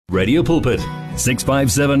Radio Pulpit,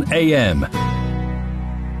 657 AM.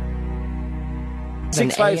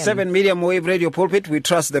 657 medium wave Radio Pulpit. We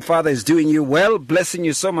trust the Father is doing you well, blessing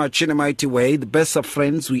you so much in a mighty way. The best of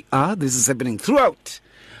friends we are. This is happening throughout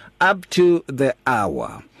up to the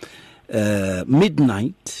hour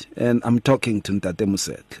midnight, and I'm talking to Ntate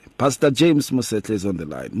Mosehle. Pastor James Mosehle is on the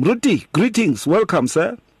line. Mruti, greetings. Welcome,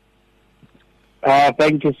 sir.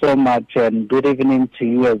 Thank you so much, and good evening to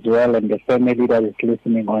you as well and the family that is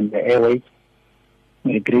listening on the airwaves.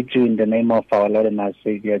 We greet you in the name of our Lord and our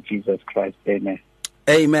Savior, Jesus Christ. Amen.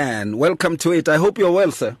 Amen. Welcome to it. I hope you're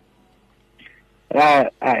well, sir. I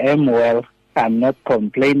am well. I'm not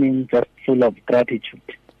complaining, just full of gratitude.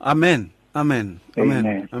 Amen. Amen. Amen.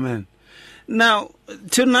 Amen. Amen. Now,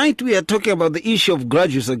 tonight we are talking about the issue of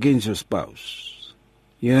grudges against your spouse.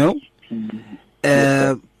 You know?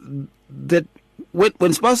 That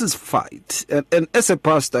when spouses fight, and as a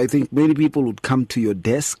pastor, I think many people would come to your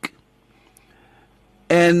desk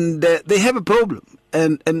and they have a problem.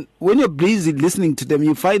 And when you're busy listening to them,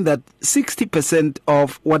 you find that 60%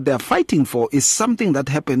 of what they're fighting for is something that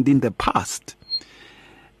happened in the past.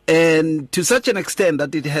 And to such an extent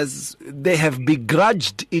that they have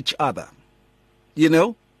begrudged each other. You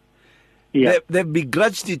know? Yeah. They've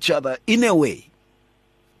begrudged each other in a way.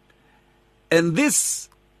 And this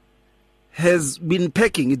has been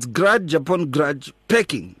pecking. It's grudge upon grudge,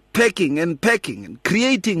 pecking and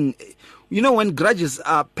creating. You know, when grudges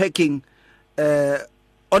are pecking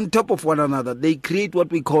on top of one another, they create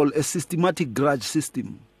what we call a systematic grudge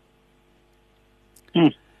system.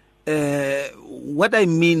 What I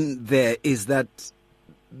mean there is that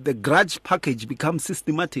the grudge package becomes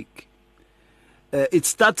systematic. It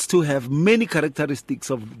starts to have many characteristics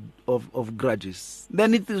of grudges.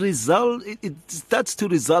 Then it starts to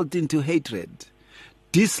result into hatred,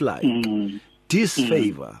 dislike,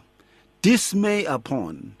 disfavor, dismay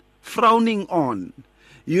upon, frowning on,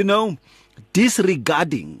 you know,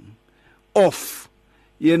 disregarding of,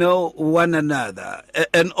 you know, one another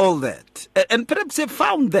and all that. And perhaps they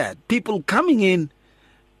found that people coming in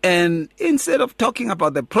and instead of talking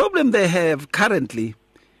about the problem they have currently,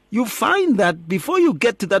 you find that before you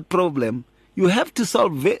get to that problem, you have to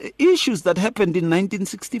solve issues that happened in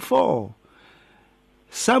 1964,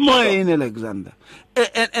 somewhere in Alexander.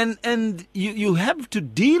 And you have to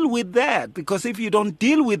deal with that, because if you don't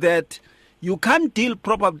deal with that, you can't deal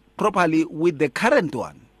properly with the current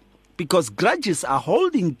one, because grudges are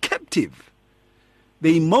holding captive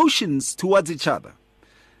the emotions towards each other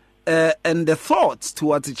and the thoughts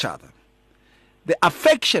towards each other. The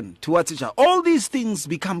affection towards each other. All these things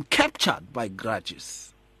become captured by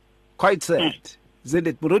grudges. Quite sad. Isn't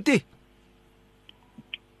it, Muruti?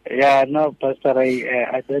 Yeah, no, Pastor,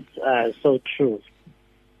 that's so true.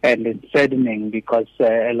 And it's saddening because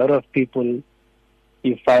a lot of people,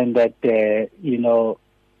 you find that, you know,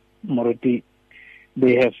 Muruti,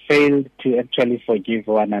 they have failed to actually forgive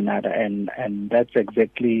one another. And that's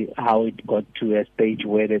exactly how it got to a stage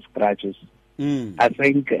where there's grudges. I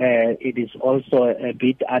think it is also a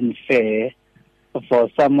bit unfair for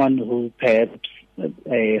someone who perhaps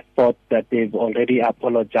thought that they've already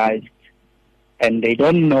apologized and they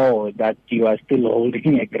don't know that you are still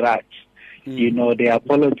holding a grudge. You know, they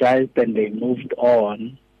apologized and they moved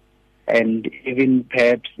on and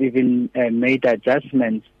perhaps made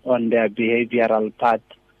adjustments on their behavioral path,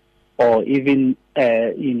 or even,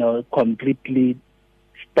 you know, completely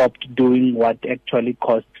stopped doing what actually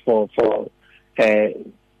caused for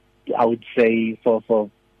I would say for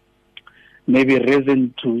maybe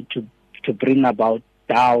reason to bring about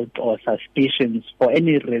doubt or suspicions for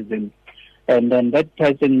any reason. And then that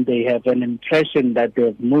person, they have an impression that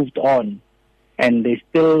they've moved on, and they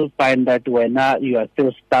still find that when you are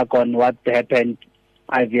still stuck on what happened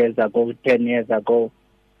 5 years ago, 10 years ago.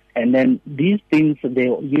 And then these things, they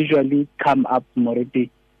usually come up, Moriti,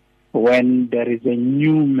 when there is a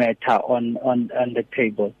new matter on the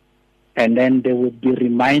table. And then they would be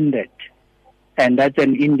reminded. And that's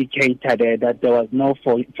an indicator there that there was no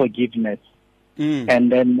forgiveness.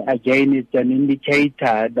 And then again, it's an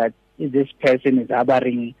indicator that this person is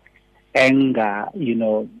harboring anger. You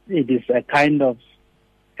know, it is a kind of,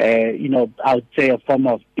 you know, I would say a form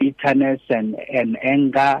of bitterness and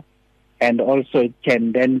anger. And also it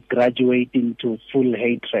can then graduate into full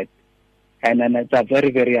hatred. And then it's a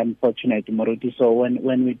very, very unfortunate, Moruti. So when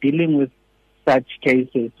we're dealing with such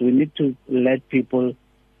cases, we need to let people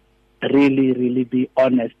really, really be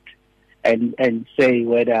honest and say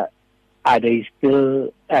whether are they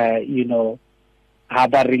still, you know,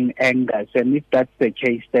 harboring angers. And if that's the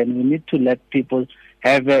case, then we need to let people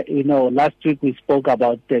have a, you know, last week we spoke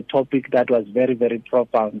about the topic that was very, very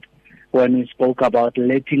profound, when we spoke about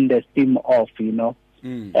letting the steam off, and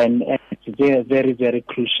it's very, very, very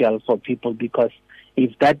crucial for people, because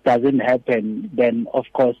if that doesn't happen, then of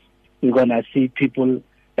course you're gonna see people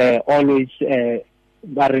always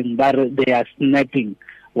they are snapping.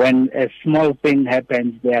 When a small thing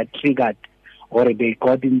happens, they are triggered, or they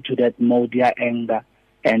got into that mode, their anger,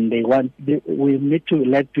 and we need to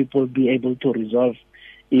let people be able to resolve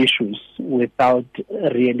issues without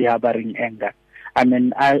really harboring anger. I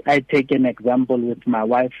mean, I take an example with my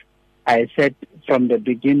wife. I said from the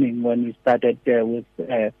beginning when we started with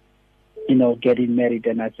getting married,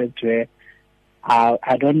 and I said to her,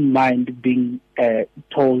 I don't mind being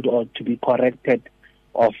told or to be corrected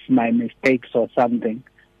of my mistakes or something,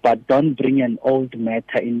 but don't bring an old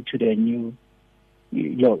matter into the new.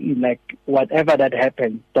 Like whatever that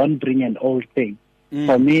happens, don't bring an old thing.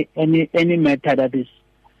 For me, any matter that is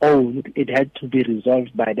old, it had to be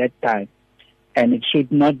resolved by that time, and it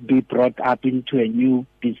should not be brought up into a new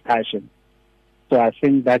discussion. So I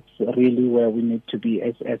think that's really where we need to be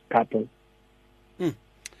as couples.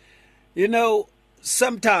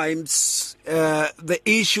 Sometimes the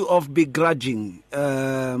issue of begrudging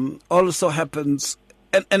also happens,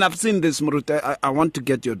 and I've seen this, Moruti. I want to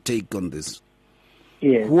get your take on this.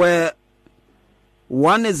 Yes. Where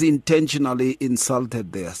one has intentionally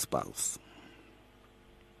insulted their spouse,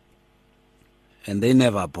 and they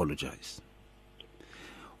never apologize.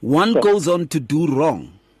 One goes on to do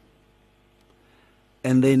wrong,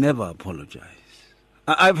 and they never apologize.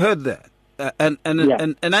 I've heard that. And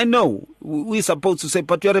I know we're supposed to say,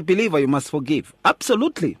 but you're a believer, you must forgive.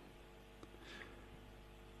 Absolutely.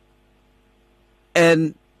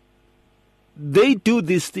 And they do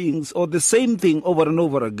these things, or the same thing over and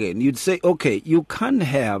over again. You'd say, okay, you can't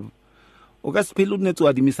have and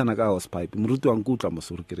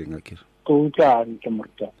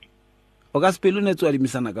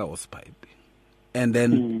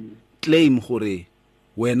then claim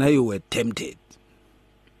when you were tempted.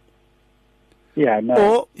 Yeah, no.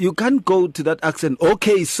 Or you can't go to that accent,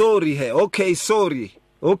 okay, sorry here, okay, sorry,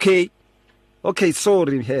 okay,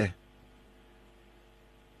 sorry here.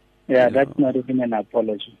 Yeah, that's not even an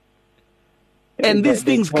apology. And these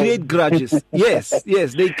things create grudges. Yes,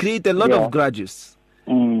 they create a lot of grudges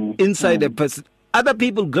inside a person. Other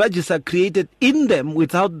people, grudges are created in them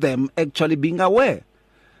without them actually being aware.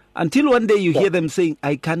 Until one day you hear them saying,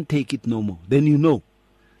 I can't take it no more. Then you know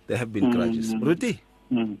there have been grudges. Ruti?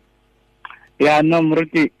 Yeah, no,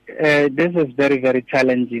 Mruti, this is very, very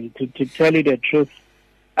challenging. To tell you the truth,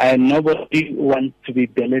 nobody wants to be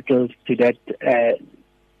belittled to that,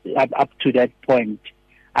 up to that point.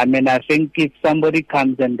 I mean, I think if somebody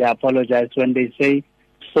comes and they apologize, when they say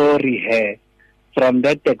sorry, from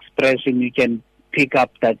that expression you can pick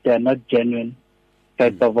up that they're not genuine.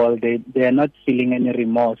 First of all, they are not feeling any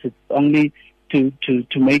remorse. It's only to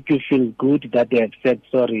make you feel good that they have said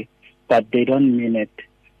sorry, but they don't mean it.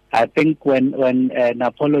 I think when an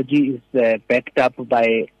apology is backed up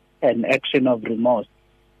by an action of remorse,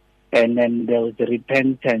 and then there was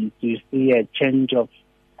repentance, you see a change of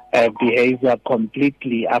behavior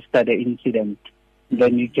completely after the incident,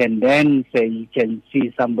 then you can then say, you can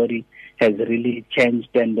see somebody has really changed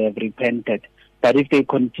and they've repented. But if they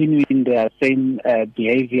continue in their same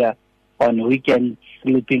behavior on weekends,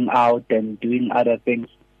 sleeping out and doing other things,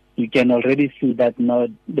 you can already see that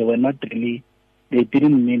they were not really, they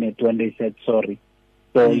didn't mean it when they said sorry.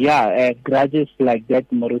 So grudges like that,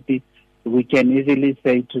 Moruti, we can easily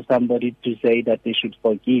say to somebody to say that they should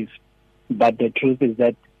forgive. But the truth is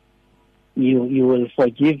that you will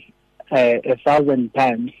forgive 1,000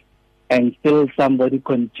 times and still somebody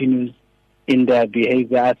continues in their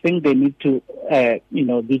behavior. I think they need to,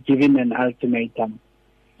 be given an ultimatum.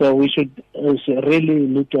 So we should really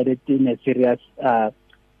look at it in a serious, I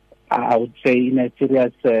would say, in a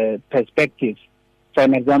serious perspective. For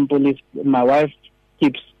an example, if my wife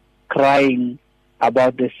keeps crying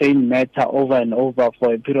about the same matter over and over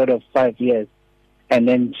for a period of 5 years, and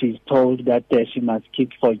then she's told that she must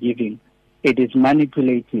keep forgiving, it is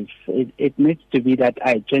manipulative. It needs to be that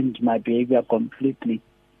I change my behavior completely.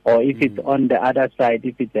 Or if it's on the other side,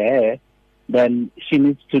 if it's her, then she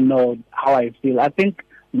needs to know how I feel. I think,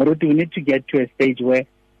 Maruti, we need to get to a stage where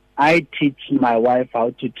I teach my wife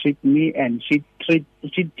how to treat me, and she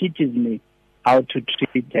teaches me how to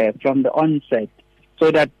treat her from the onset,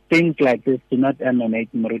 so that things like this do not emanate,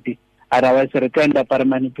 Maruti. Otherwise, we can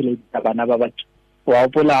manipulate abana ba batho. Wa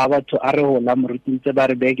opola ha batho a re hola, Maruti, ntse ba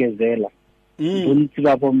re begezela. Bontsi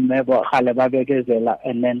ba bomme ba gale ba begezela,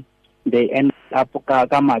 and then they end up ka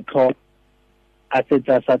matlo a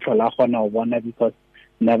setsa sa tlhola gona o bona, because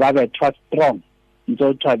never be too strong. Ntse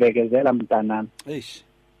o tshwabegezela mtanana.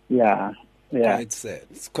 Yeah. Quite sad.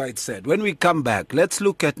 It's quite sad. When we come back, let's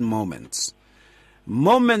look at moments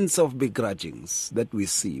of begrudgings that we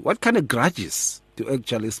see. What kind of grudges do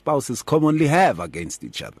actually spouses commonly have against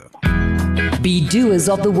each other? Be doers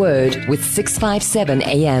of the word with 657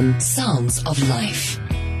 AM. Sounds of Life.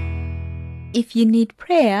 If you need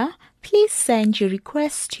prayer, please send your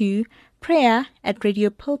request to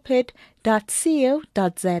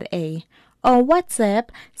prayer@radiopulpit.co.za or WhatsApp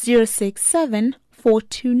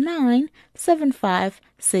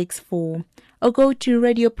 067-429-7564 or go to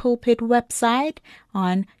Radio Pulpit website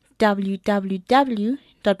on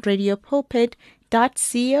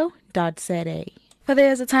www.radiopulpit.co.za. For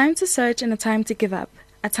there is a time to search and a time to give up,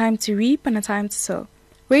 a time to reap and a time to sow.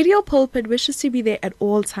 Radio Pulpit wishes to be there at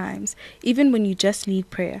all times, even when you just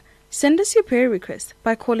need prayer. Send us your prayer request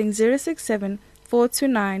by calling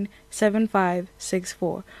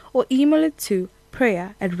 067-429-7564 or email it to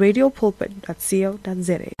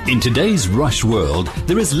prayer@radiopulpit.co.za. In today's rush world,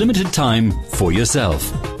 there is limited time for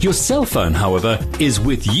yourself. Your cell phone, however, is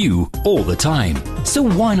with you all the time. So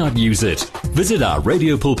why not use it? Visit our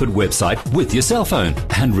Radio Pulpit website with your cell phone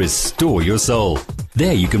and restore your soul.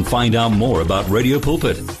 There you can find out more about Radio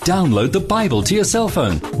Pulpit. Download the Bible to your cell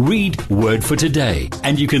phone. Read Word for Today.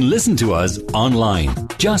 And you can listen to us online.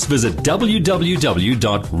 Just visit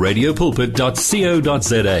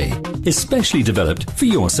www.radiopulpit.co.za. Especially developed for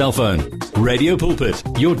your cell phone. Radio Pulpit,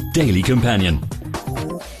 your daily companion.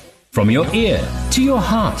 From your ear to your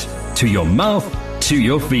heart, to your mouth, to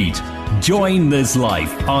your feet. Join this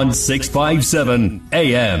life on 657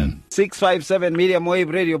 AM. 657 Medium Wave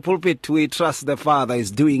Radio Pulpit. We trust the Father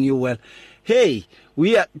is doing you well. Hey,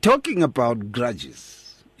 we are talking about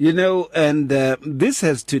grudges, and this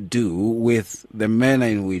has to do with the manner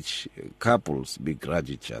in which couples begrudge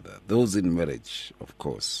each other, those in marriage, of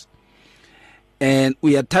course. And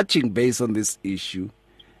we are touching base on this issue,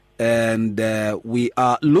 and we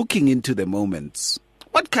are looking into the moments.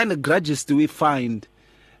 What kind of grudges do we find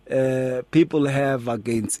people have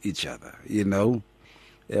against each other,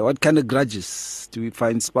 what kind of grudges do we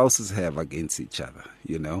find spouses have against each other,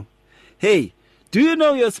 Hey, do you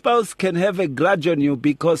know your spouse can have a grudge on you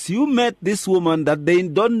because you met this woman that they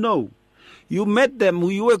don't know? You met them,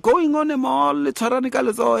 you were going on a mall,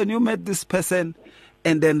 and you met this person,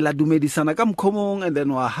 and then la dumedisana kam komong, and then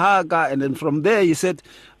wahaga, and then from there you said,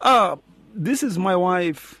 this is my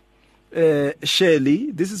wife,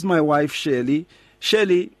 Shirley. This is my wife, Shirley.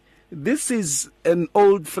 Shirley, this is an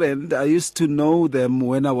old friend. I used to know them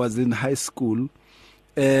when I was in high school.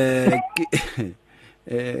 You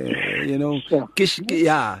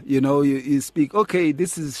speak, okay,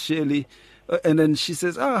 this is Shirley. And then she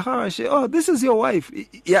says, hi, this is your wife.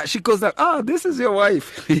 Yeah, she goes like, this is your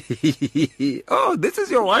wife. Oh, this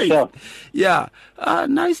is your wife. Sure. Yeah,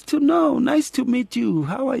 nice to know. Nice to meet you.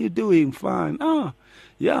 How are you doing? Fine.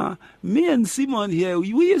 Yeah, me and Simon here,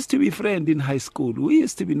 we used to be friends in high school. We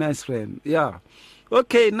used to be nice friends. Yeah.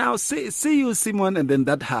 Okay, now see you, Simon. And then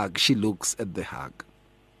that hug, she looks at the hug.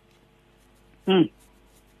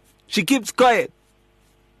 She keeps quiet.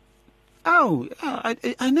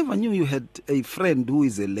 I never knew you had a friend who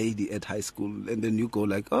is a lady at high school. And then you go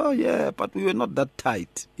like, oh, yeah, but we were not that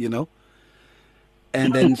tight, And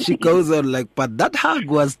then she goes on like, but that hug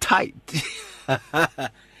was tight.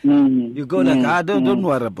 You go like, don't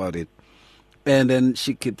worry about it. And then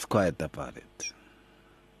she keeps quiet about it.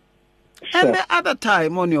 Sure. And the other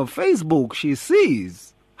time on your Facebook, she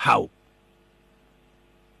sees how.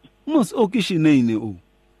 And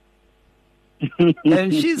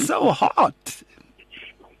she's so hot.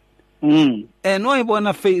 And why want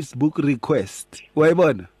a Facebook request? Why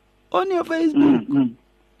want on your Facebook?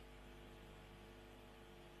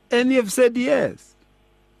 And you've said yes.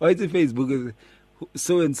 Why is it Facebook?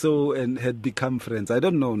 So and so and had become friends. I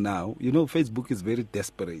don't know now. Facebook is very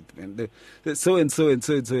desperate. And so and so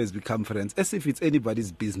has become friends, as if it's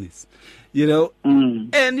anybody's business.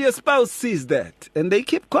 And your spouse sees that, and they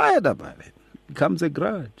keep quiet about it. It becomes a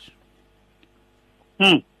grudge.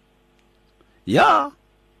 Yeah.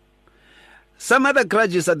 Some other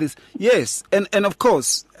grudges are this. Yes, and of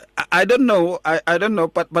course, I don't know. I don't know,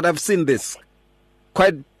 but I've seen this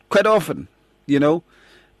quite often.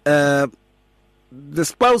 The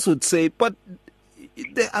spouse would say, but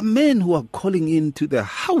there are men who are calling into the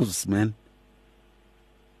house, man.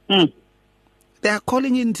 They are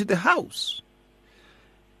calling into the house.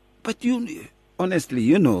 But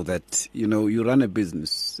honestly, that, you run a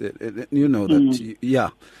business. That, yeah.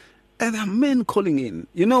 And there are men calling in.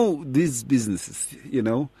 These businesses,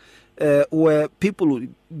 where people,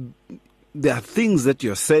 there are things that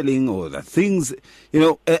you're selling or there are things,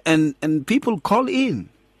 and people call in.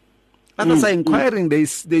 Others are inquiring. They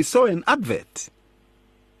saw an advert.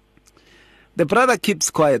 The brother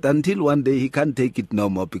keeps quiet until one day he can't take it no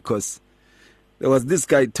more, because there was this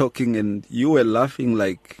guy talking and you were laughing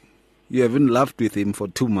like you haven't laughed with him for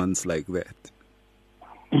 2 months like that.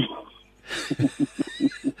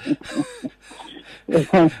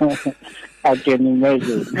 I can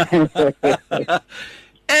imagine.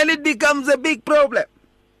 And it becomes a big problem.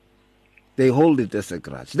 They hold it as a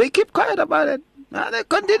grudge. They keep quiet about it. They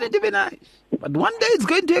continue to be nice. But one day it's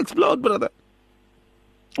going to explode, brother.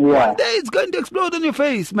 Yeah. One day it's going to explode in your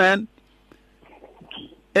face, man.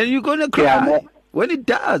 And you're going to cry. Yeah, when it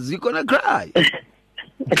does, you're going to cry.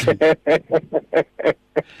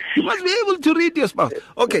 You must be able to read your spouse.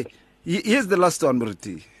 Okay, here's the last one,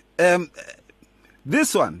 Muruti.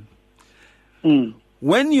 This one.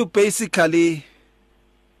 When you basically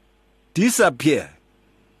disappear,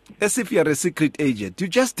 as if you're a secret agent, you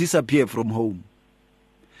just disappear from home.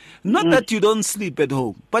 Not that you don't sleep at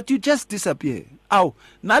home, but you just disappear. Ow,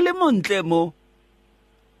 nale montle mo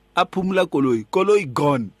apumla koloi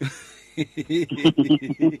gone.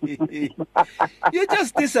 You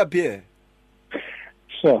just disappear.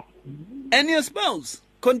 Sure. And your spouse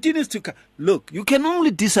continues to look, you can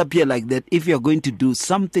only disappear like that if you're going to do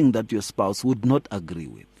something that your spouse would not agree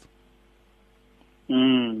with.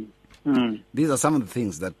 These are some of the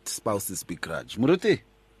things that spouses begrudge. Muruti?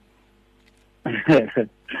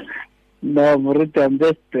 No, Muruti, I'm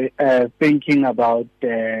just thinking about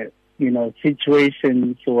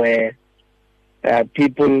situations where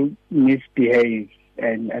people misbehave,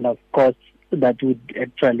 and of course that would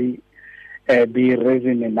actually be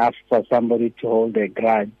reason enough for somebody to hold a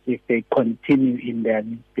grudge if they continue in their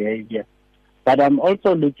misbehavior. But I'm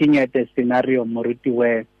also looking at a scenario, Muruti,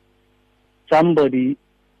 where somebody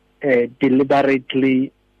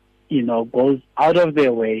deliberately, goes out of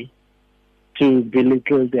their way to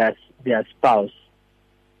belittle their spouse,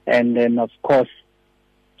 and then of course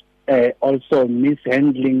also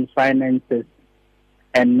mishandling finances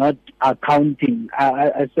and not accounting.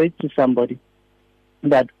 I said to somebody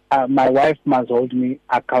that my wife must hold me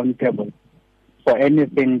accountable for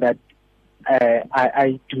anything that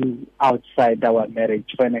I do outside our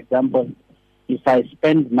marriage. For an example, if I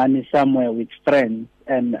spend money somewhere with friends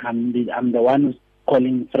and I'm the one who's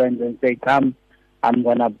calling friends and say, come, I'm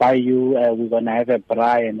going to buy you, we're going to have a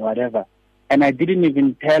braai and whatever. And I didn't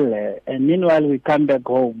even tell her. And meanwhile, we come back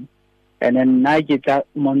home. And then I get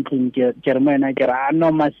monthly German, I get,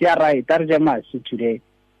 no, Masiara, today.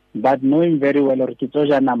 But knowing very well,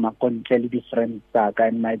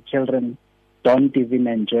 and my children don't even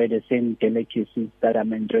enjoy the same delicacies that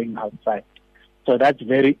I'm enjoying outside. So that's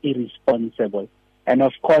very irresponsible. And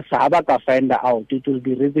of course, Habaka find out, it will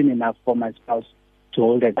be reason enough for my spouse to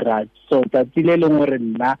hold a grudge. So that's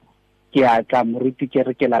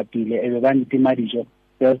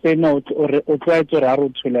they'll say no, or try to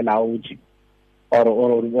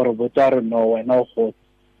or no.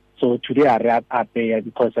 So today I pay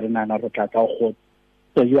because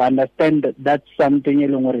so you understand that that's something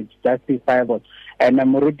it's justifiable. And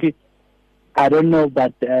I don't know,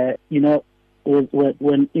 but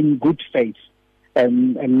when in good faith,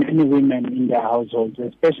 and many women in their households,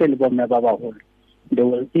 especially when they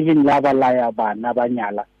will even love a liar,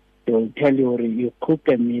 they will tell you cook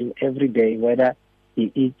a meal every day, whether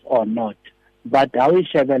he eats or not. But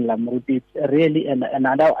it's really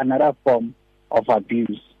another form of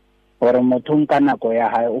abuse. Or effort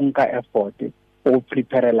or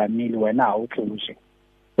prepare a meal when out.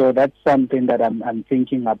 So that's something that I'm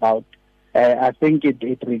thinking about. I think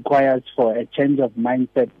it requires for a change of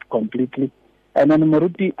mindset completely. And then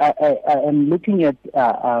Muruti, I am looking at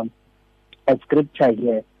a scripture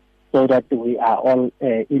here so that we are all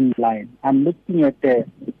in line. I'm looking at a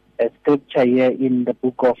scripture here in the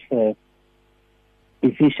book of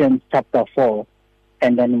Ephesians chapter 4,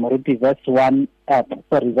 and then Muruti verse 31.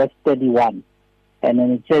 And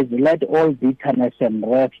then it says, let all bitterness and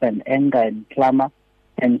wrath and anger and clamor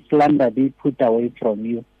and slander be put away from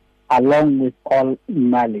you, along with all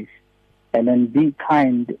malice. And then be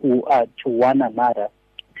kind to one another,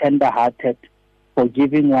 tender-hearted,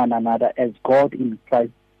 forgiving one another as God in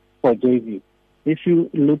Christ forgave you. If you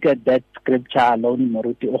look at that scripture alone,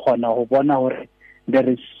 Muruti, there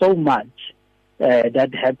is so much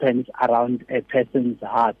that happens around a person's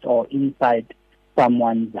heart or inside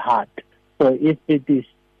someone's heart. So if it is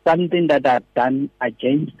something that I've done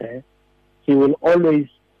against her, she will always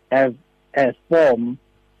have a form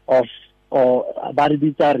of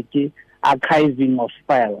archiving of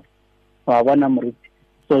files.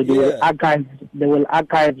 So they will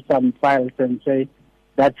archive some files and say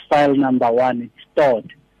that's file number 1, it's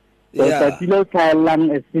stored. So Yeah. tatilo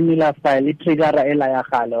lang a similar file, it trigger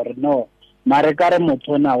a or no. Marekare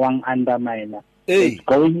motona wang underminer. Hey. It's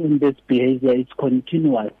going in this behavior, it's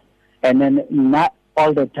continuous. And then not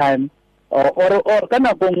all the time. Or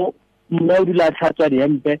kana kong modula chacha di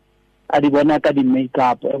empe, adi bona ka di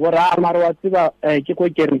makeup. Ora amarwa tiba ke ko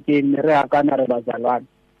kerekeng re akana re bazalwan.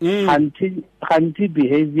 Anti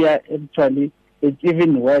behavior actually it's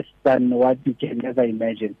even worse than what you can ever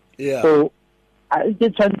imagine. Yeah. So I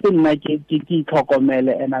just something like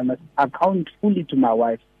and I must account fully to my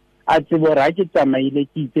wife. I say, well, I get a mail,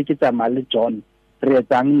 take it a mal John,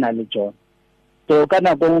 retang nale John. So can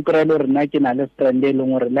I go crane or nakin a left friend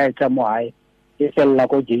or like a moai, it's a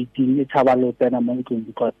lack of 18, it's have a lot and a month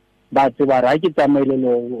because but I get a mail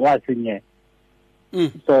was in here.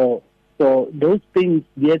 So those things,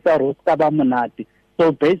 yes, are roskabamanati.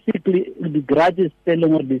 So basically, the grudges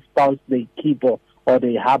telling or the spouse they keep or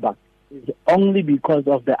they harbor is only because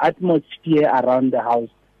of the atmosphere around the house.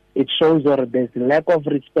 It shows or there's lack of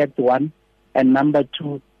respect, one, and number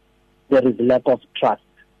two, there is lack of trust.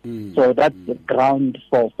 So that's the ground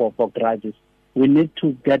for grudges. We need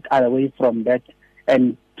to get away from that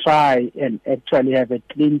and try and actually have a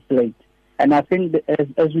clean slate. And I think that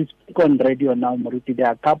as we speak on radio now, Maruti, there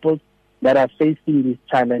are couples that are facing these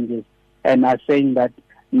challenges and are saying that,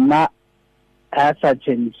 as a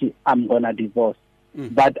change, I'm going to divorce.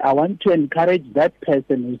 But I want to encourage that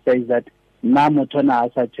person who says that, motona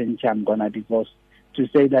as a change, I'm going to divorce, to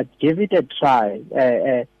say that give it a try.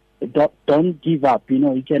 Don't give up.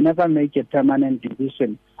 You can never make a permanent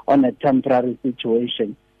decision on a temporary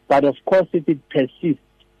situation. But of course, if it persists,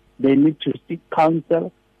 they need to seek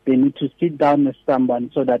counsel. They need to sit down with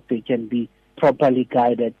someone so that they can be properly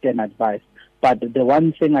guided and advised. But the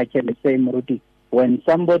one thing I can say, Muruti, when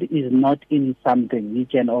somebody is not in something, you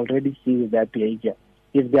can already see with their behavior.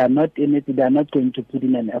 If they are not in it, they are not going to put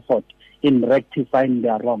in an effort in rectifying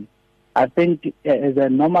their wrong. I think as a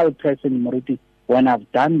normal person, Muruti, when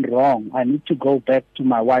I've done wrong, I need to go back to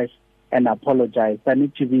my wife and apologize. I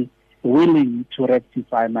need to be willing to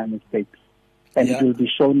rectify my mistakes. And it will be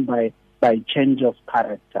shown by change of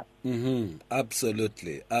character.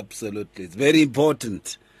 Absolutely. It's very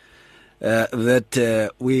important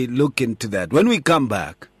that we look into that. When we come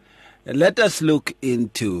back, let us look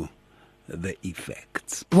into the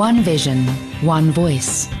effects. One vision, one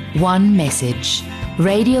voice, one message.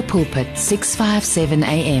 Radio Pulpit 657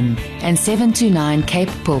 AM and 729 Cape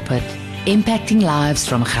Pulpit, impacting lives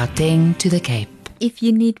from Gauteng to the Cape. If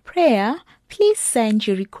you need prayer, please send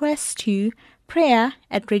your request to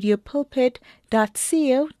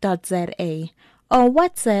prayer@radiopulpit.co.za or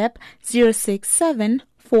WhatsApp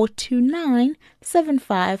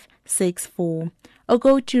 067-429-7564 or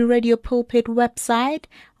go to Radio Pulpit website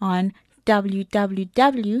on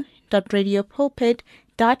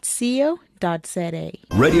www.radiopulpit.co.za.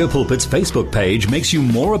 Radio Pulpit's Facebook page makes you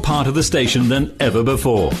more a part of the station than ever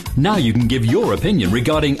before. Now you can give your opinion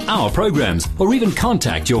regarding our programs or even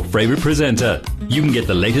contact your favorite presenter. You can get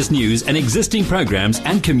the latest news and existing programs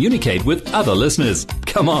and communicate with other listeners.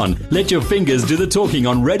 Come on, let your fingers do the talking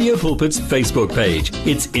on Radio Pulpit's Facebook page.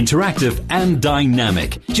 It's interactive and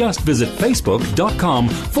dynamic. Just visit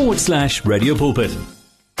facebook.com/Radio Pulpit.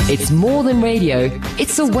 It's more than radio,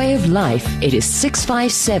 it's a way of life. It is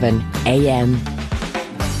 657 AM.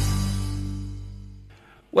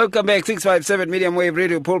 Welcome back, 657 Medium Wave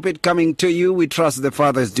Radio Pulpit coming to you. We trust the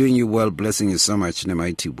Father is doing you well, blessing you so much in a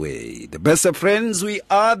mighty way. The best of friends we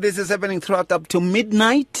are. This is happening throughout up to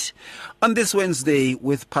midnight on this Wednesday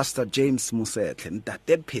with Pastor James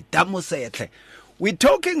Mosehle. We're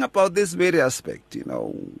talking about this very aspect,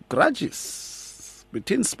 grudges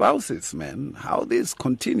between spouses, man, how this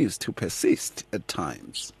continues to persist at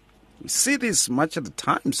times. We see this much of the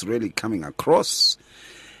times really coming across.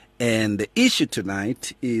 And the issue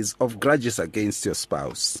tonight is of grudges against your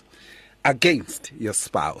spouse. Now,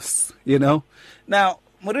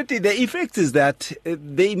 Moruti, the effect is that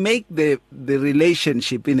they make the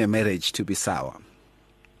relationship in a marriage to be sour.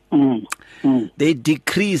 They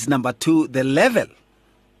decrease, number two, the level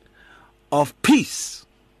of peace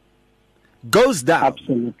goes down.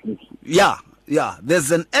 Absolutely. Yeah. There's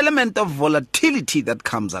an element of volatility that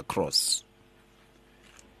comes across.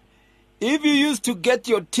 If you used to get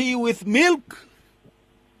your tea with milk,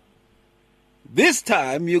 this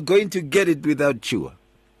time you're going to get it without sugar.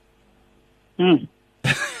 And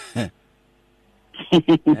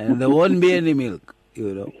there won't be any milk,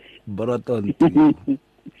 brought on to you.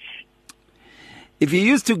 If you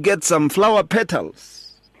used to get some flower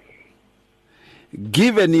petals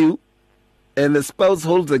given you, and the spouse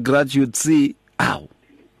holds a grudge, you'd see, ow.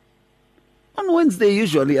 On Wednesday,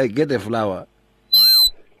 usually I get a flower.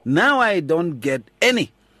 Now I don't get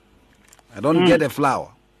any. I don't get a flower.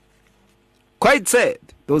 Quite sad,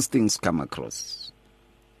 those things come across.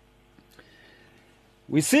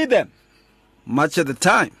 We see them much of the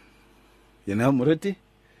time, Muruti.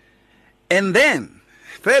 And then,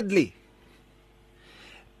 thirdly,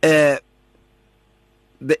 the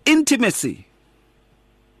intimacy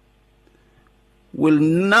will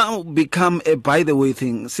now become a by the way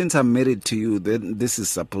thing. Since I'm married to you, then this is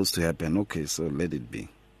supposed to happen. Okay, so let it be.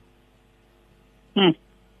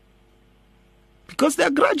 Because there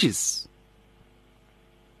are grudges.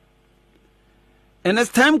 And as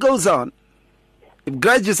time goes on, if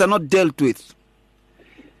grudges are not dealt with,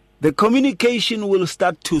 the communication will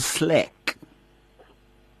start to slack.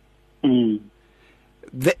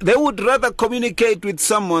 They would rather communicate with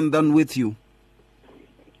someone than with you.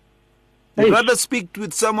 They'd rather speak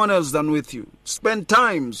with someone else than with you. Spend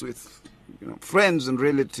times with friends and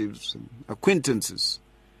relatives and acquaintances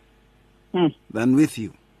than with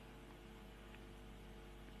you.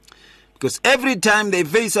 Because every time they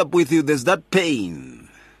face up with you, there's that pain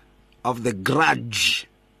of the grudge.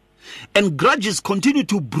 And grudges continue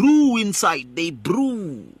to brew inside. They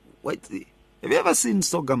brew. Have you ever seen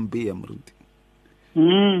Sogambia, Mruti?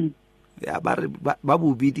 Yeah,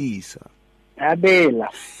 Babu Bidisa. Abela.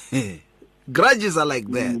 Grudges are like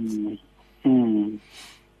that.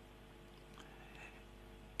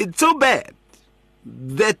 It's so bad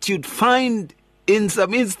that you'd find in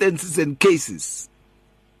some instances and cases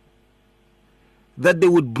that they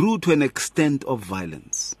would brew to an extent of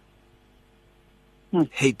violence,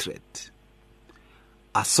 hatred,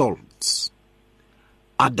 assaults,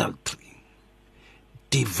 adultery,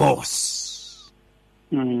 divorce.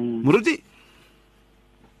 Muruti?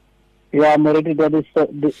 Yeah, Moretti,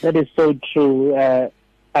 that is so true.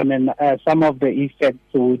 Some of the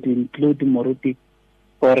effects would include, Moretti,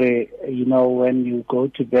 for when you go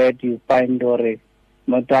to bed, you find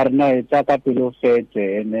and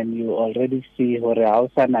then you already see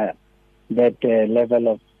that level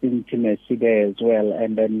of intimacy there as well.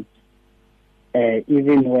 And then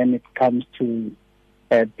even when it comes to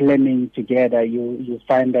planning together, you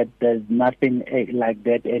find that there's nothing like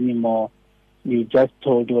that anymore. You just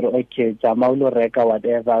told her, okay, Jamaulo Reka,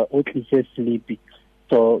 whatever, okay, sleepy.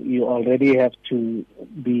 So you already have to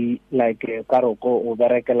be like a Karoko over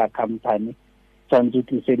a company.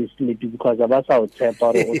 Sanzuki said sleepy because of us out there,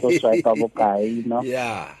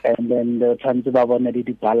 Yeah. And then the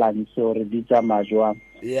Tanzibabonedi balance or Dita Majwa.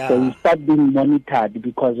 Yeah. So you start being monitored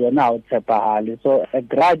because you're now out there. So a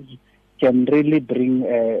grudge can really bring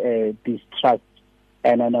distrust.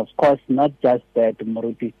 And then, of course, not just that,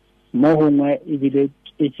 Moruti. If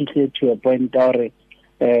it's to a point or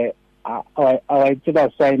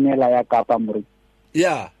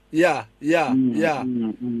Yeah. Gidi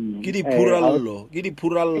purallo.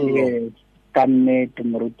 Can make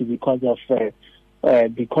because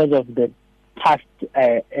of the past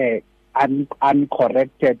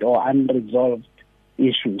uncorrected or unresolved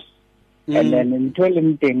issues. And then in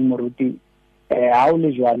telling thing, Muruti,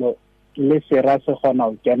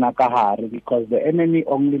 because the enemy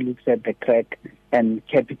only looks at the crack and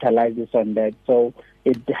capitalizes on that. So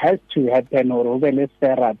it has to happen or over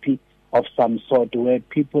therapy of some sort where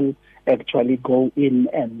people actually go in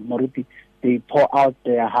and Moruti, they pour out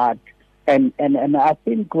their heart. And I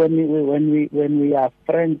think when we are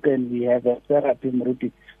friends and we have a therapy,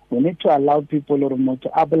 Moruti, we need to allow people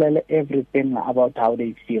to everything about how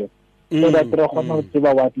they feel. So that they know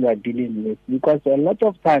what you are dealing with. Because a lot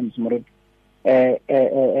of times, when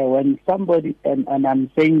somebody, and I'm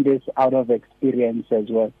saying this out of experience as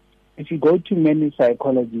well, if you go to many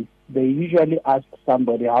psychologists, they usually ask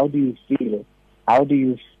somebody, how do you feel? How do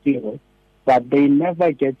you feel? But they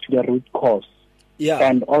never get to the root cause. Yeah.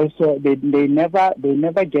 And also, they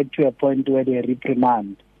never get to a point where they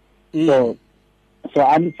reprimand. So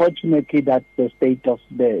unfortunately, that's the state of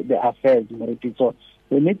the affairs, Moriti. So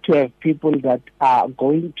we need to have people that are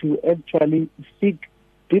going to actually seek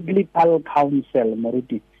biblical counsel,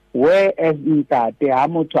 Moriti. Whereas in that, the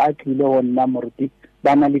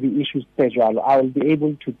issues special, I will be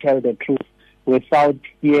able to tell the truth without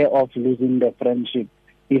fear of losing the friendship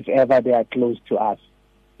if ever they are close to us,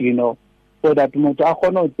 so that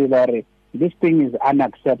this thing is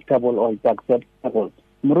unacceptable or it's acceptable.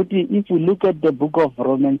 Muruti, if you look at the book of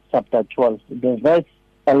Romans chapter 12, the verse,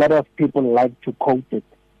 a lot of people like to quote it,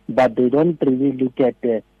 but they don't really look at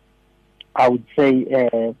I would say,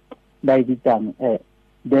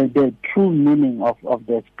 the true meaning of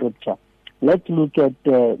the scripture. Let's look at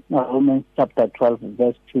Romans chapter 12,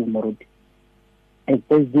 verse 2, Muruti. It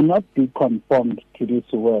says, do not be conformed to this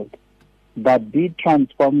world, but be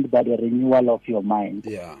transformed by the renewal of your mind.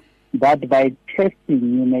 Yeah. That by testing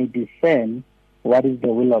you may discern what is the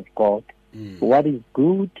will of God, what is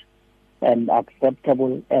good and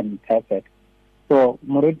acceptable and perfect. So,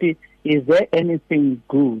 Moruti, is there anything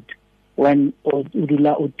good when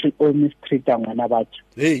mistreat about?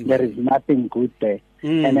 There is nothing good there.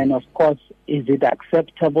 And then, of course, is it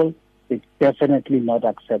acceptable? It's definitely not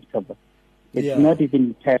acceptable. It's not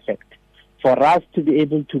even perfect. For us to be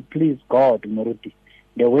able to please God, Moruti,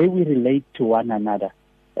 the way we relate to one another,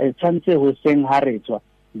 imagine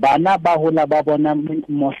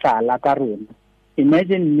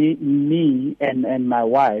me and my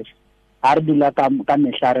wife, I'm not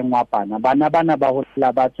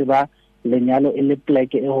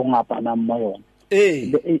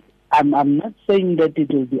saying that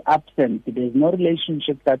it will be absent. There's no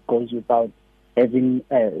relationship that goes without having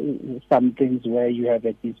some things where you have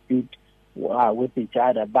a dispute with each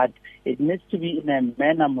other, but it needs to be in a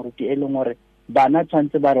manner I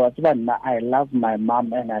love my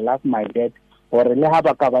mom and I love my dad, or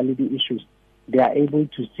the issues. They are able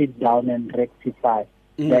to sit down and rectify.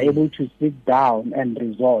 They are able to sit down and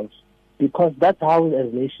resolve, because that's how a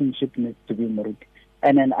relationship needs to be, Moruti.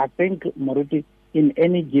 And then I think, Moruti, in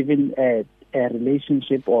any given a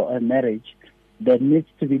relationship or a marriage, there needs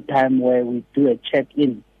to be time where we do a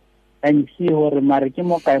check-in and see how the marriage is in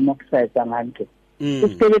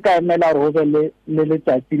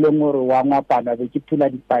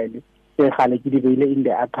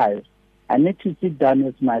the archives. I need to sit down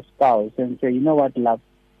with my spouse and say, you know what, love,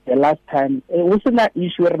 the last time, it wasn't that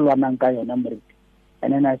issue, and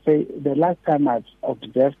then I say, the last time I've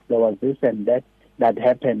observed there was this and that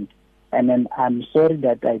happened, and then I'm sorry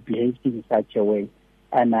that I behaved in such a way,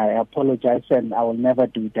 and I apologize, and I will never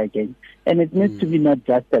do it again. And it needs to be not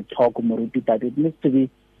just a talk, Moruti, but it needs to be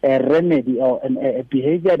a remedy or a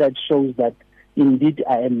behavior that shows that indeed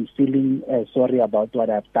I am feeling sorry about what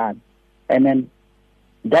I've done. And then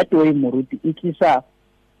that way, Moruti, it is a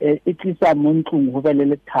montung ho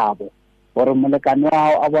belele thabo or molekane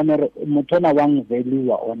wa a bona motho wang value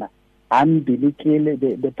wa ona. I'm clearly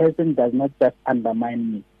the person does not just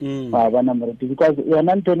undermine me. Because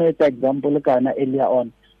it's example earlier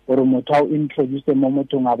on, or motho introduce a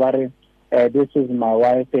momotong this is my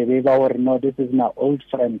wife, or no, this is my old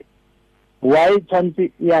friend. Why can't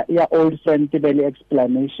your old friend give any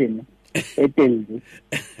explanation? It tells you.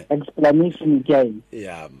 Explanation again.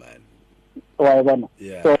 Yeah, man.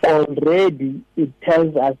 Yeah. So already it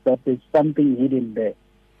tells us that there's something hidden there.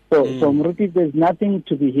 So Moruti, there's nothing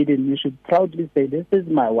to be hidden. You should proudly say, this is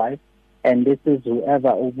my wife, and this is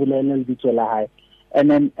whoever. And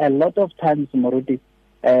then a lot of times, Moruti,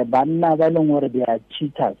 they are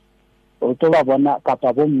cheaters. They are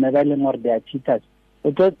cheaters.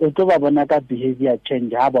 Behavior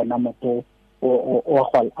change.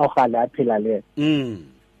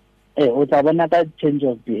 Change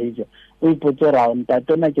of behavior. We put around that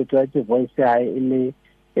voice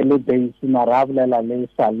base le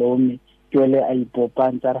Salome I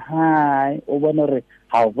popantsar hi o bona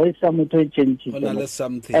how voice change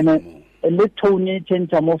something and le tone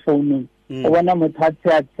change mo phone o bona motho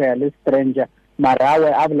a le stranger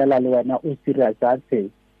marawe a bolela le wena o serious a say.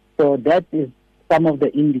 So that is some of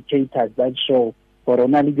the indicators that show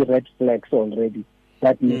corona the red flags already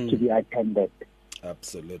that need to be attended.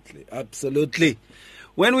 Absolutely.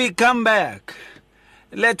 When we come back,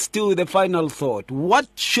 let's do the final thought. What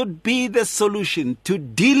should be the solution to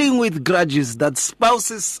dealing with grudges that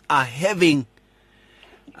spouses are having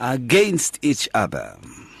against each other?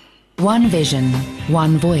 One vision,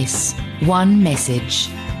 one voice, one message.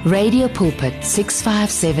 Radio Pulpit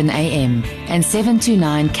 657 AM and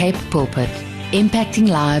 729 Cape Pulpit, impacting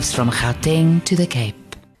lives from Gauteng to the Cape.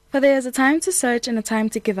 For there is a time to search and a time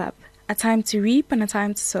to give up, a time to reap and a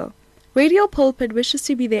time to sow. Radio Pulpit wishes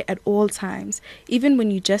to be there at all times, even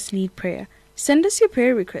when you just need prayer. Send us your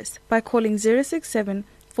prayer request by calling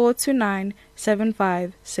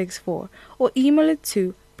 067-429-7564 or email it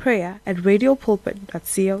to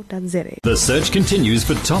prayer@radiopulpit.co.za. The search continues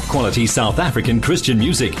for top quality South African Christian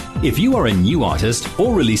music. If you are a new artist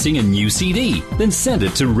or releasing a new CD, then send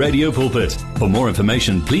it to Radio Pulpit. For more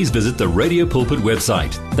information, please visit the Radio Pulpit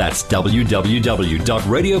website. That's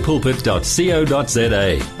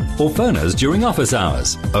www.radiopulpit.co.za. Or phone us during office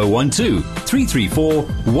hours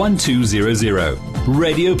 012-334-1200.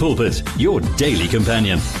 Radio Pulpit, your daily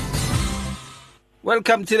companion.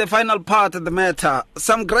 Welcome to the final part of the matter.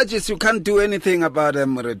 Some grudges, you can't do anything about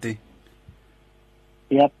them already.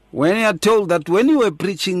 Yep. When you are told that when you were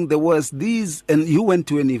preaching there was these, and you went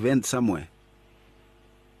to an event somewhere,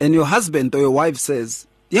 and your husband or your wife says,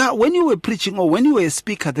 Yeah, when you were preaching or when you were a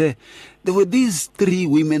speaker there were these 3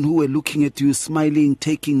 women who were looking at you, smiling,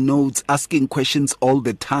 taking notes, asking questions all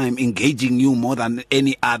the time, engaging you more than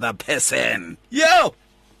any other person. Yo!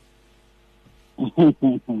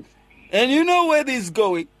 And you know where this is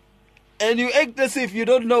going. And you act as if you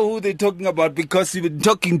don't know who they're talking about because you've been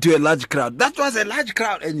talking to a large crowd. That was a large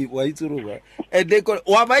crowd. And they call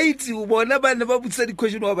Wabaiti, whenever never put the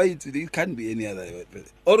question Wabaiti. It can't be any other way.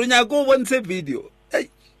 Or when you go once a video. Hey.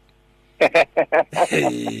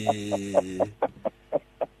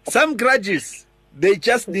 Some grudges, they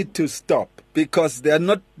just need to stop because they are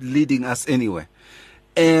not leading us anywhere.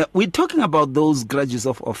 We're talking about those grudges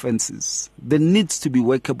of offenses. There needs to be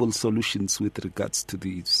workable solutions with regards to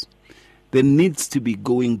these. There needs to be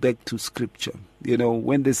going back to scripture. You know,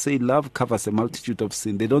 when they say love covers a multitude of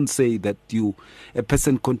sin, they don't say that a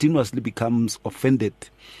person continuously becomes offended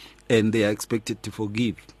and they are expected to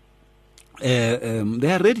forgive. They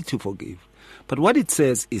are ready to forgive. But what it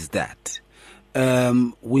says is that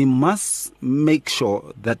we must make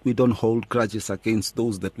sure that we don't hold grudges against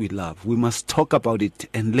those that we love. We must talk about it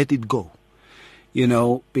and let it go. You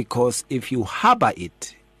know, because if you harbor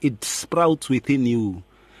it, it sprouts within you.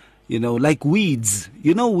 You know, like weeds.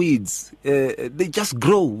 You know weeds. They just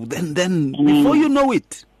grow. Then before you know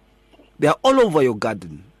it, they are all over your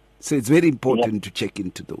garden. So it's very important to check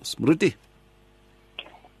into those. Muruti?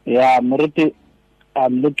 Yeah, Muruti,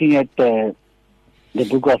 I'm looking at the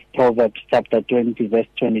book of Proverbs, chapter 20, verse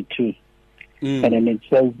 22. And then it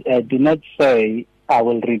says, do not say, I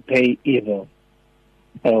will repay evil.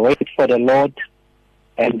 Wait for the Lord,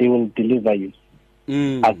 and he will deliver you.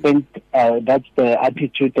 I think that's the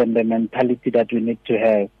attitude and the mentality that we need to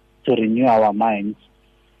have to renew our minds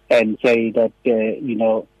and say that,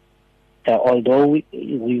 although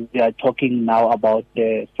we are talking now about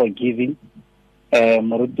forgiving,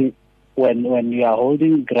 Maruti, when you are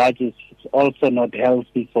holding grudges, it's also not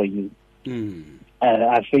healthy for you.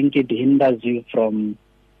 I think it hinders you from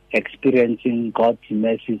experiencing God's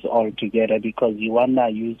mercies altogether because you want to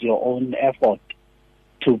use your own effort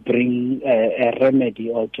to bring a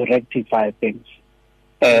remedy or to rectify things.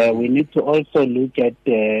 We need to also look at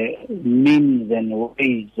the means and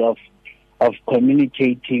ways of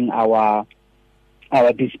communicating our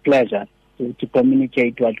displeasure, to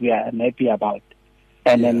communicate what we are unhappy about,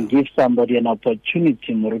 and then give somebody an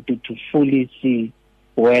opportunity, Muruti, to fully see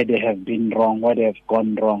where they have been wrong, where they have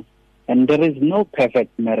gone wrong. And there is no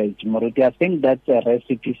perfect marriage, Muruti. I think that's a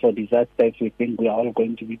recipe for disaster if we think we are all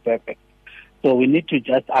going to be perfect. So we need to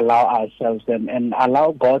just allow ourselves and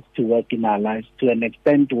allow God to work in our lives to an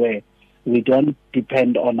extent where we don't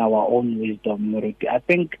depend on our own wisdom, Muruti. I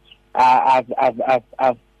think I've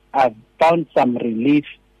found some relief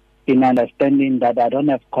in understanding that I don't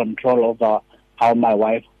have control over how my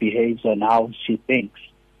wife behaves and how she thinks.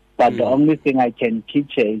 But the only thing I can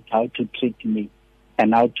teach her is how to treat me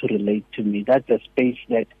and how to relate to me. That's a space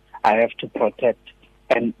that I have to protect.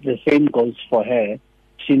 And the same goes for her.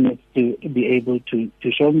 She needs to be able to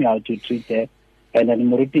show me how to treat her. And then,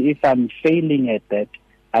 Muruti, if I'm failing at that,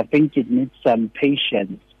 I think it needs some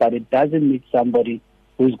patience, but it doesn't need somebody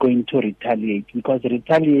who's going to retaliate, because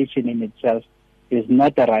retaliation in itself is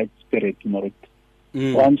not the right spirit, Muruti.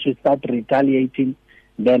 Once you start retaliating,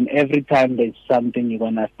 then every time there's something, you're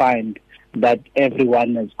going to find that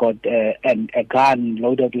everyone has got a gun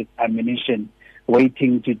loaded with ammunition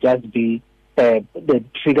waiting to just be the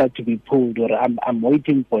trigger to be pulled, or I'm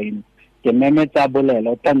waiting for him. So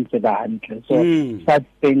such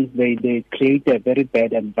things, they create a very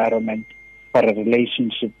bad environment for a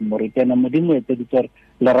relationship. Enjoy.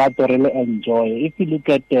 If you look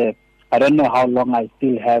at, I don't know how long I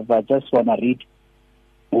still have, I just want to read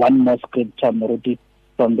one more scripture, Muruti,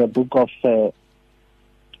 from the book of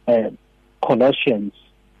Colossians,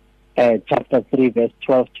 chapter 3, verse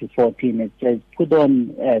 12 to 14. It says, put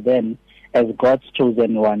on then as God's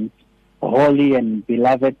chosen ones, holy and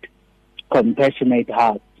beloved, compassionate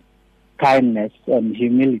hearts, kindness and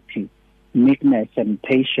humility, meekness and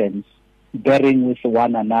patience, bearing with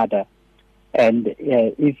one another. And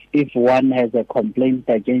if one has a complaint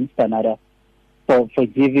against another, for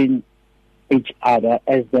forgiving each other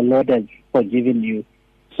as the Lord has forgiven you,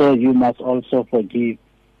 so you must also forgive.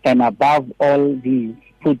 And above all these,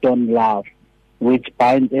 put on love, which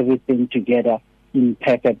binds everything together in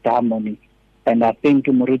perfect harmony. And I think,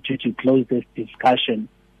 Muruti, to close this discussion,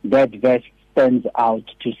 that verse stands out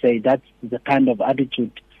to say that's the kind of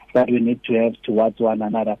attitude that we need to have towards one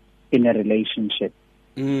another in a relationship.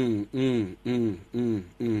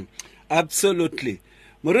 Absolutely.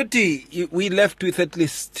 Muruti, we left with at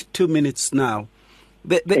least 2 minutes now.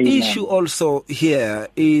 The issue also here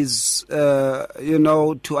is,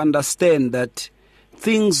 to understand that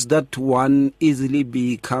things that one easily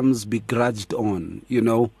becomes begrudged on,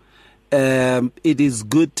 it is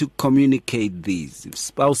good to communicate these.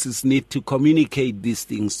 Spouses need to communicate these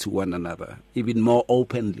things to one another, even more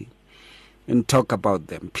openly, and talk about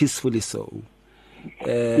them peacefully so.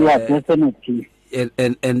 Definitely.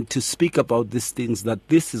 And to speak about these things, that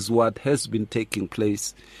this is what has been taking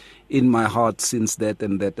place in my heart since that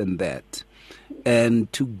and that and that.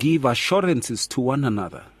 And to give assurances to one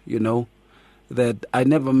another, that I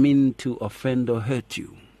never mean to offend or hurt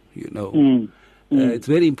you, It's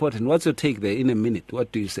very important. What's your take there in a minute?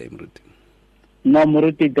 What do you say, Muruti? No,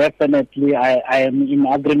 Muruti, definitely. I am in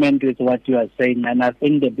agreement with what you are saying. And I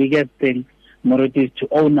think the biggest thing, Muruti, is to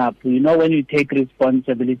own up. When you take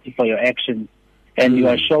responsibility for your actions and you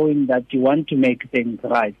are showing that you want to make things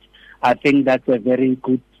right, I think that's a very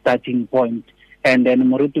good starting point. And then,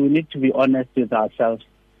 Muruti, we need to be honest with ourselves.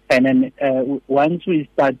 And then once we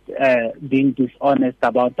start being dishonest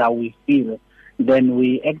about how we feel, then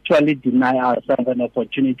we actually deny ourselves an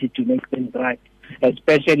opportunity to make things right.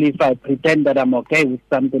 Especially if I pretend that I'm okay with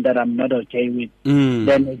something that I'm not okay with,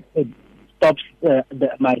 then it stops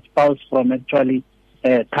my spouse from actually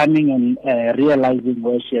coming and realizing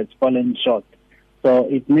where she has fallen short. So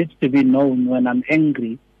it needs to be known when I'm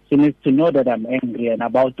angry. She needs to know that I'm angry and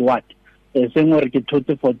about what. Saying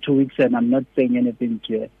for 2 weeks and I'm not saying anything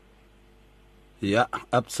to her. Yeah,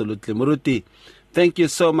 absolutely. Muruti, thank you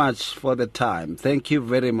so much for the time. Thank you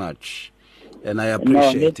very much. And I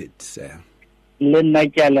appreciate it.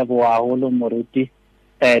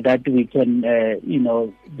 That we can,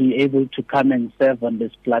 be able to come and serve on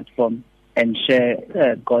this platform and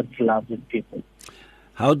share God's love with people.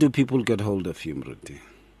 How do people get hold of you, Muruti?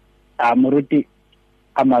 Muruti,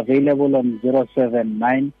 I'm available on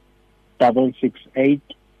 079 668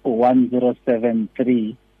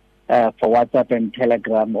 1073 for WhatsApp and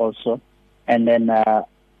Telegram also. And then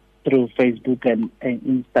through Facebook and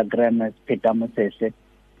Instagram as Peter Mosehle.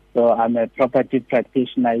 So I'm a property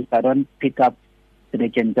practitioner. If I don't pick up, they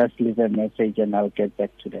can just leave a message and I'll get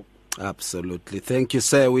back to them. Absolutely. Thank you,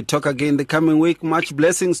 sir. We talk again the coming week. Much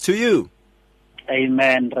blessings to you.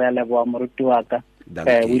 Amen. We're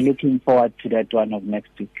looking forward to that one of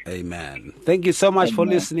next week. Amen. Thank you so much for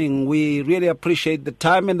listening. We really appreciate the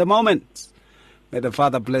time and the moment. May the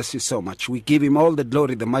Father bless you so much. We give him all the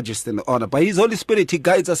glory, the majesty, and the honor. By his Holy Spirit, he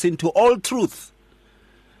guides us into all truth.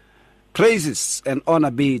 Praises and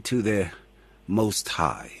honor be to the Most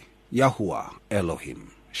High, Yahuwah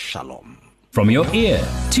Elohim. Shalom. From your ear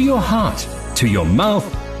to your heart, to your mouth,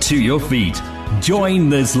 to your feet. Join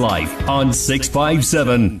this life on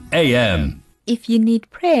 657 AM. If you need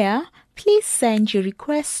prayer, please send your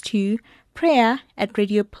request to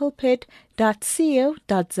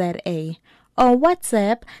prayer@radiopulpit.co.za or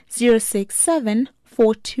WhatsApp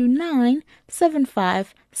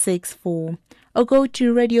 067-429-7564 or go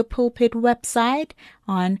to Radio Pulpit website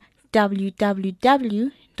on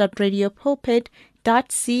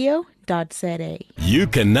www.radiopulpit.co.za. You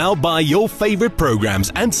can now buy your favorite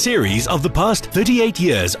programs and series of the past 38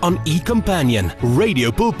 years on eCompanion,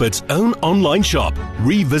 Radio Pulpit's own online shop.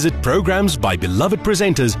 Revisit programs by beloved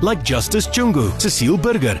presenters like Justice Chungu, Cecile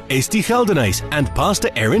Burger, Esti Geldenhuys, and Pastor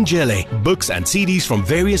Aaron Jelle. Books and CDs from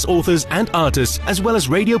various authors and artists, as well as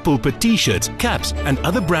Radio Pulpit t-shirts, caps, and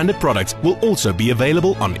other branded products will also be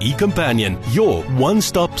available on eCompanion, your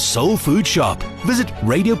one-stop soul food shop. Visit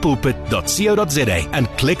radiopulpit.co.za and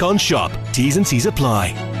click on shop. T's and C's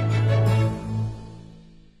apply.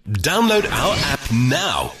 Download our app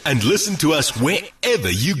now and listen to us wherever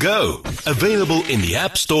you go. Available in the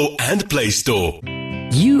App Store and Play Store.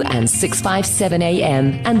 You and 657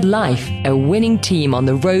 AM and life, a winning team on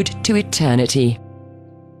the road to eternity.